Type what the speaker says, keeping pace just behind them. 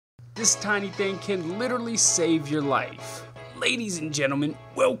this tiny thing can literally save your life. Ladies and gentlemen,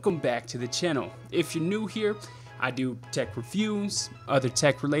 welcome back to the channel. If you're new here, I do tech reviews, other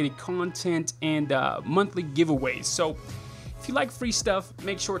tech related content, and monthly giveaways. So if you like free stuff,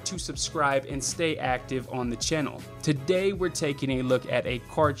 make sure to subscribe and stay active on the channel. Today we're taking a look at a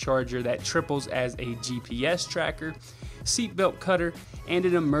car charger that triples as a GPS tracker, seatbelt cutter, and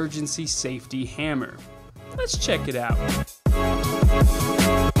an emergency safety hammer. Let's check it out.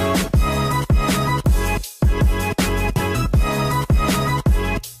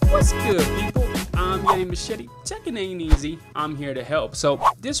 What's good, people? I'm Yeti Machete. Teching ain't easy. I'm here to help. So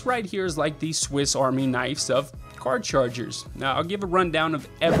this right here is like the Swiss Army knives of car chargers. Now I'll give a rundown of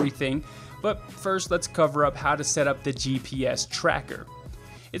everything, but first let's cover up how to set up the GPS tracker.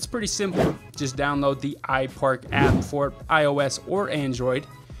 It's pretty simple. Just download the iPark app for iOS or Android.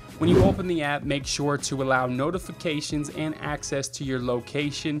 When you open the app, make sure to allow notifications and access to your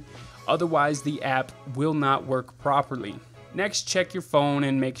location. Otherwise, the app will not work properly. Next, check your phone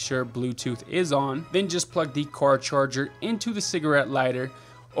and make sure Bluetooth is on. Then just plug the car charger into the cigarette lighter,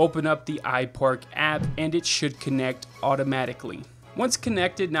 open up the iPark app, and it should connect automatically. Once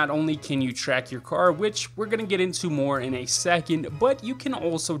connected, not only can you track your car, which we're gonna get into more in a second, but you can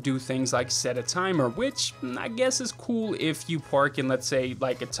also do things like set a timer, which I guess is cool if you park in, let's say,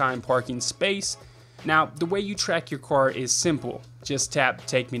 like a time parking space. Now, the way you track your car is simple. Just tap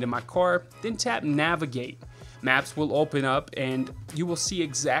Take Me to My Car, then tap Navigate. Maps will open up and you will see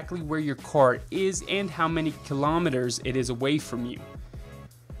exactly where your car is and how many kilometers it is away from you.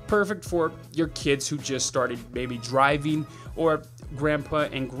 Perfect for your kids who just started maybe driving, or grandpa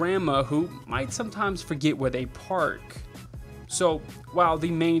and grandma who might sometimes forget where they park. So while the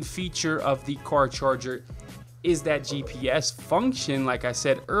main feature of the car charger is that GPS function, like I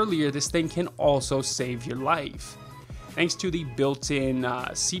said earlier, this thing can also save your life, thanks to the built-in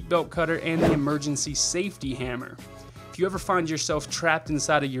seatbelt cutter and the emergency safety hammer. If you ever find yourself trapped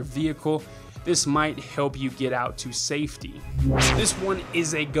inside of your vehicle, this might help you get out to safety. This one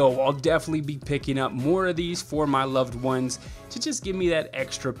is a go. I'll definitely be picking up more of these for my loved ones to just give me that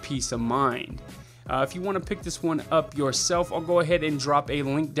extra peace of mind. If you want to pick this one up yourself, I'll go ahead and drop a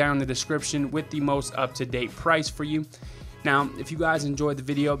link down in the description with the most up-to-date price for you. Now, if you guys enjoyed the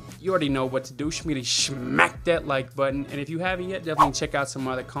video, you already know what to do. Show me to smack that like button. And if you haven't yet, definitely check out some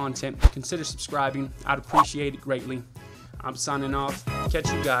other content. Consider subscribing. I'd appreciate it greatly. I'm signing off.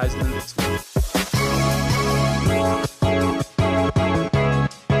 Catch you guys in the next one.